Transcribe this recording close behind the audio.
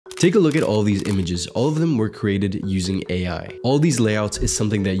Take a look at all these images. All of them were created using AI. All these layouts is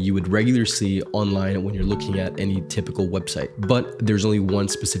something that you would regularly see online when you're looking at any typical website, but there's only one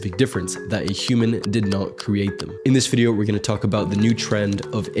specific difference, that a human did not create them. In this video, we're going to talk about the new trend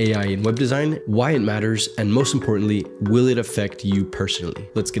of AI in web design, why it matters, and most importantly, will it affect you personally?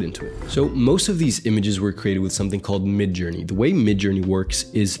 Let's get into it. So most of these images were created with something called Midjourney. The way Midjourney works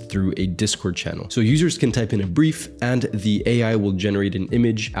is through a Discord channel. So users can type in a brief and the AI will generate an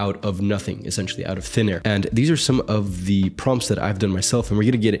image out of nothing, essentially out of thin air. And these are some of the prompts that I've done myself, and we're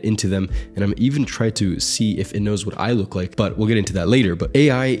going to get into them. And I'm even trying to see if it knows what I look like, but we'll get into that later. But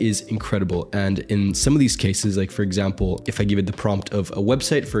AI is incredible. And in some of these cases, like for example, if I give it the prompt of a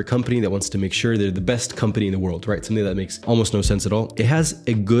website for a company that wants to make sure they're the best company in the world, right? Something that makes almost no sense at all. It has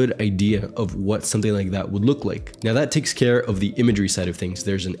a good idea of what something like that would look like. Now that takes care of the imagery side of things.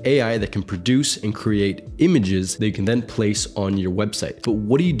 There's an AI that can produce and create images that you can then place on your website. But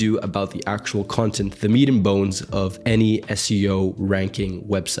what do you do about the actual content, the meat and bones of any SEO ranking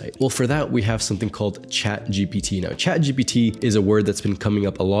website? Well, for that, we have something called ChatGPT. Now, ChatGPT is a word that's been coming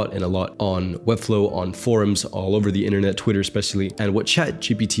up a lot on Webflow, on forums, all over the internet, Twitter especially. And what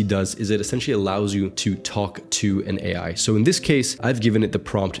ChatGPT does is it essentially allows you to talk to an AI. So in this case, I've given it the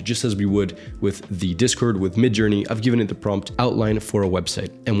prompt just as we would with the Discord, with Midjourney. I've given it the prompt outline for a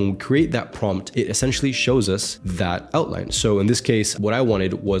website. And when we create that prompt, it essentially shows us that outline. So in this case, what I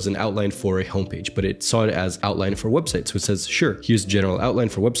wanted was an outline for a homepage, but it saw it as outline for a website. So it says, sure, here's general outline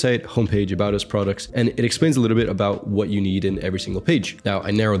for website, homepage, about us, products, and it explains a little bit about what you need in every single page. Now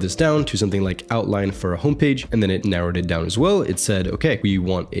I narrowed this down to something like outline for a homepage, and then it narrowed it down as well. It said, okay, we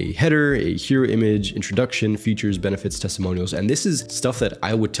want a header, a hero image, introduction, features, benefits, testimonials. And this is stuff that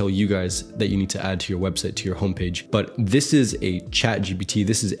I would tell you guys that you need to add to your website, to your homepage. But this is a ChatGPT.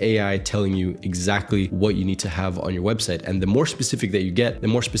 This is AI telling you exactly what you need to have on your website. And the more specific that you get, the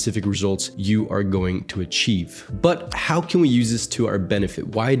more specific results you are going to achieve. But how can we use this to our benefit?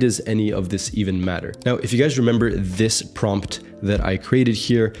 Why does any of this even matter? Now, if you guys remember this prompt that I created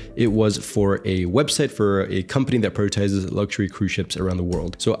here, it was for a website for a company that prioritizes luxury cruise ships around the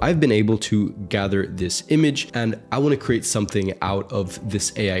world. So I've been able to gather this image and I want to create something out of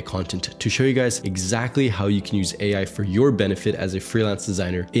this AI content to show you guys exactly how you can use AI for your benefit as a freelance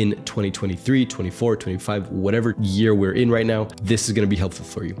designer in 2023, 24, 25, whatever year we're in right now. This is going to be helpful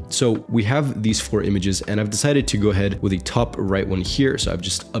for you. So we have these 4 images and I've decided to go ahead with the top right one here. So I've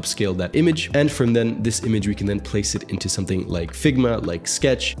just upscaled that image. And from then this image, we can then place it into something like Figma, like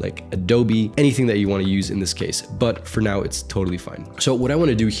Sketch, like Adobe, anything that you want to use in this case. But for now, it's totally fine. So what I want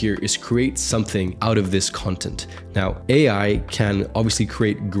to do here is create something out of this content. Now, AI can obviously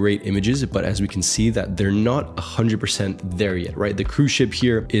create great images, but as we can see that they're not 100% there yet, right? The cruise ship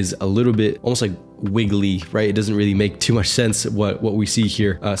here is a little bit almost like wiggly, right? It doesn't really make too much sense what we see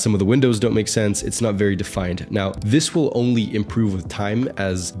here. Some of the windows don't make sense. It's not very defined. Now, this will only improve with time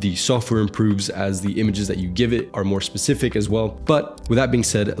as the software improves, as the images that you give it are more specific as well. But with that being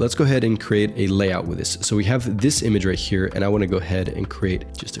said, let's go ahead and create a layout with this. So we have this image right here, and I want to go ahead and create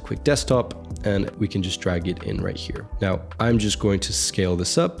just a quick desktop, and we can just drag it in right here. Now, I'm just going to scale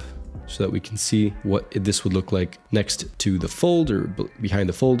this up so that we can see what this would look like next to the fold or behind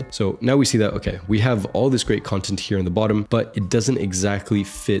the fold. So now we see that, okay, we have all this great content here in the bottom, but it doesn't exactly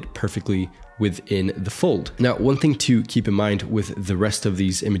fit perfectly within the fold. Now, one thing to keep in mind with the rest of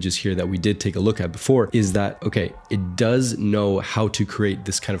these images here that we did take a look at before is that, okay, it does know how to create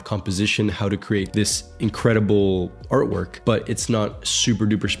this kind of composition, how to create this incredible artwork, but it's not super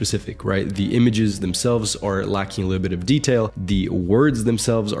duper specific, right? The images themselves are lacking a little bit of detail. The words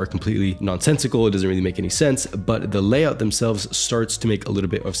themselves are completely nonsensical. It doesn't really make any sense, but the layout themselves starts to make a little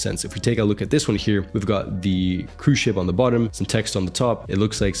bit of sense. If we take a look at this one here, we've got the cruise ship on the bottom, some text on the top. It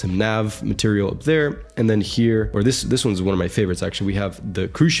looks like some nav material up there, and then here, or this one's one of my favorites actually, we have the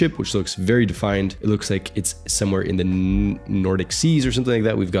cruise ship, which looks very defined. It looks like it's somewhere in the Nordic seas or something like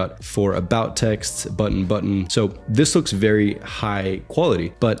that. We've got 4 about texts, button. So this looks very high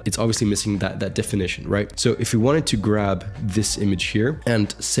quality, but it's obviously missing that definition, right? So if we wanted to grab this image here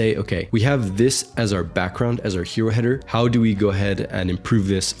and say, okay, we have this as our background, as our hero header, how do we go ahead and improve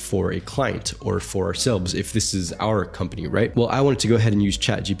this for a client or for ourselves if this is our company, right? Well, I wanted to go ahead and use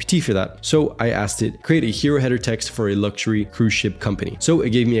ChatGPT for that. So I asked it, create a hero header text for a luxury cruise ship company. So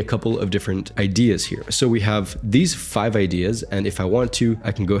it gave me a couple of different ideas here. So we have these 5 ideas. And if I want to,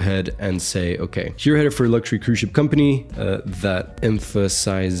 I can go ahead and say, okay, hero header for a luxury cruise ship company that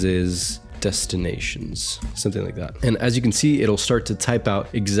emphasizes destinations, something like that. And as you can see, it'll start to type out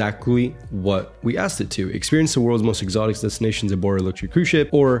exactly what we asked it to. Experience the world's most exotic destinations aboard a luxury cruise ship,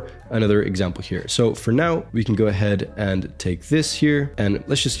 or another example here. So for now, we can go ahead and take this here, and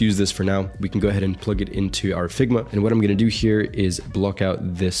let's just use this for now. We can go ahead and plug it into our Figma. And what I'm gonna do here is block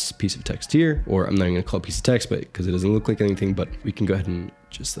out this piece of text here, or I'm not even gonna call it piece of text, but because it doesn't look like anything, but we can go ahead and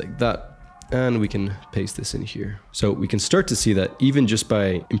just like that. And we can paste this in here. So we can start to see that even just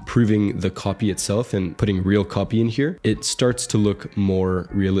by improving the copy itself and putting real copy in here, it starts to look more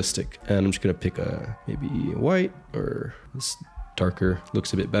realistic. And I'm just gonna pick a maybe white, or this darker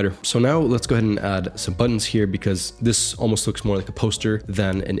looks a bit better. So now let's go ahead and add some buttons here, because this almost looks more like a poster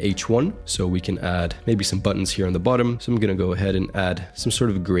than an H1. So we can add maybe some buttons here on the bottom. So I'm gonna go ahead and add some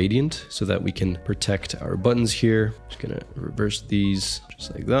sort of gradient so that we can protect our buttons here. Just gonna reverse these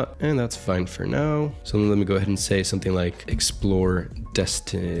just like that. And that's fine for now. So let me go ahead and say something like explore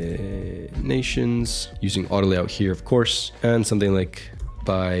destinations, using auto layout here, of course, and something like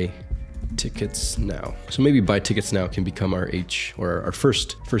buy tickets now. So maybe buy tickets now can become our H, or our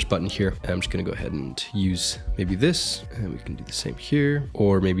first button here. And I'm just gonna go ahead and use maybe this, and we can do the same here,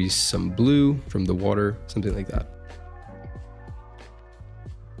 or maybe some blue from the water, something like that.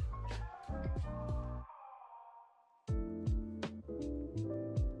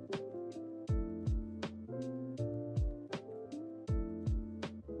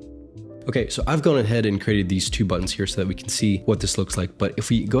 Okay, so I've gone ahead and created these two buttons here so that we can see what this looks like. But if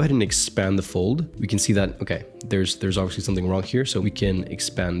we go ahead and expand the fold, we can see that, okay, there's obviously something wrong here. So we can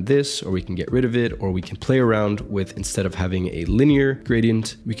expand this, or we can get rid of it, or we can play around with, instead of having a linear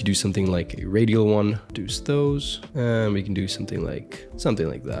gradient, we could do something like a radial one, reduce those, and we can do something like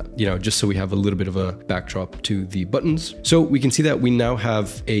that, you know, just so we have a little bit of a backdrop to the buttons. So we can see that we now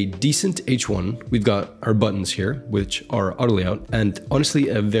have a decent H1. We've got our buttons here, which are auto layout, and honestly,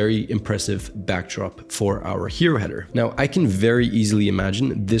 a very impressive backdrop for our hero header. Now, I can very easily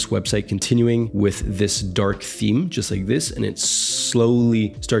imagine this website continuing with this dark theme, just like this, and it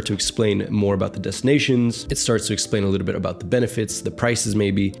slowly start to explain more about the destinations. It starts to explain a little bit about the benefits, the prices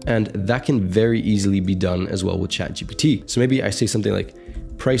maybe, and that can very easily be done as well with ChatGPT. So maybe I say something like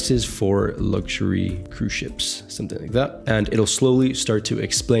prices for luxury cruise ships, something like that. And it'll slowly start to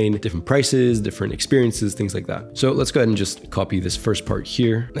explain different prices, different experiences, things like that. So let's go ahead and just copy this first part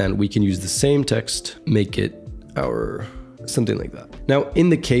here, and we can use the same text, make it our something like that. Now, in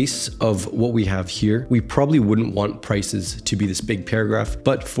the case of what we have here, we probably wouldn't want prices to be this big paragraph,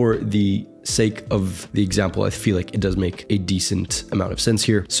 but for the sake of the example, I feel like it does make a decent amount of sense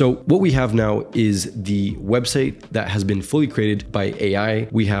here. So what we have now is the website that has been fully created by AI.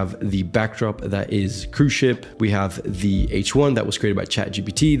 We have the backdrop that is cruise ship. We have the H1 that was created by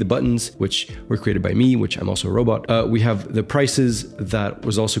ChatGPT, the buttons, which were created by me, which I'm also a robot. We have the prices that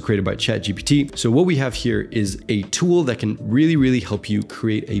was also created by ChatGPT. So what we have here is a tool that can really help you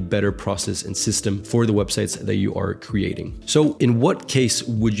create a better process and system for the websites that you are creating. So in what case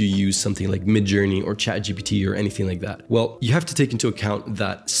would you use something like Midjourney or ChatGPT or anything like that? Well, you have to take into account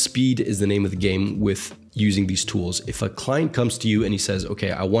that speed is the name of the game with using these tools. If a client comes to you and he says,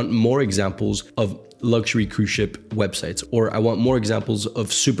 okay, I want more examples of luxury cruise ship websites, or I want more examples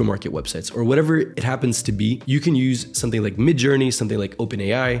of supermarket websites, or whatever it happens to be, you can use something like Midjourney, something like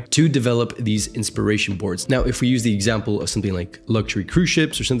OpenAI to develop these inspiration boards. Now, if we use the example of something like luxury cruise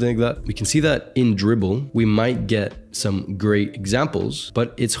ships or something like that, we can see that in Dribbble, we might get some great examples,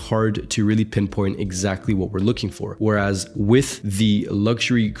 but it's hard to really pinpoint exactly what we're looking for. Whereas with the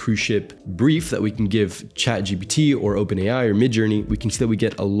luxury cruise ship brief that we can give ChatGPT or OpenAI or Midjourney, we can see that we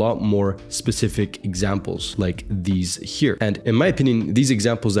get a lot more specific examples like these here. And in my opinion, these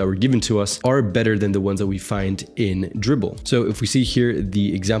examples that were given to us are better than the ones that we find in Dribbble. So if we see here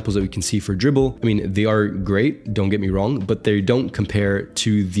the examples that we can see for Dribbble, I mean, they are great, don't get me wrong, but they don't compare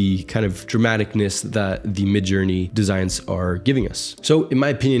to the kind of dramaticness that the Midjourney designs are giving us. So in my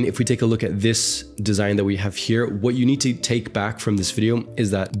opinion, if we take a look at this design that we have here, what you need to take back from this video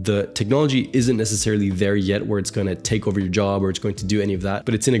is that the technology isn't necessarily there yet where it's going to take over your job or it's going to do any of that,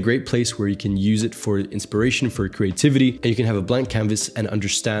 but it's in a great place where you can use it for inspiration, for creativity, and you can have a blank canvas and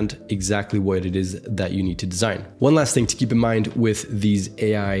understand exactly what it is that you need to design. One last thing to keep in mind with these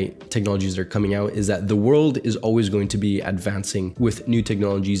AI technologies that are coming out is that the world is always going to be advancing with new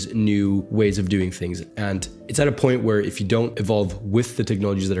technologies, new ways of doing things. And it's at a point where if you don't evolve with the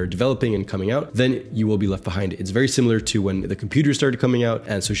technologies that are developing and coming out, then you will be left behind. It's very similar to when the computers started coming out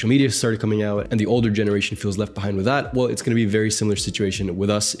and social media started coming out and the older generation feels left behind with that. Well, it's going to be a very similar situation with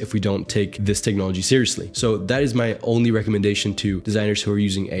us if we don't take this technology seriously. So that is my only recommendation to designers who are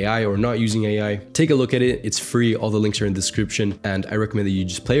using AI or not using AI. Take a look at it. It's free. All the links are in the description, and I recommend that you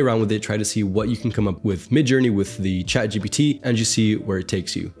just play around with it, try to see what you can come up with Midjourney with the ChatGPT, and just see where it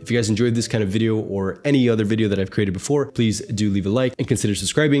takes you. If you guys enjoyed this kind of video or any other video that I've created before, please do leave a like and consider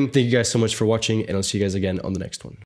subscribing. Thank you guys so much for watching, and I'll see you guys again on the next one.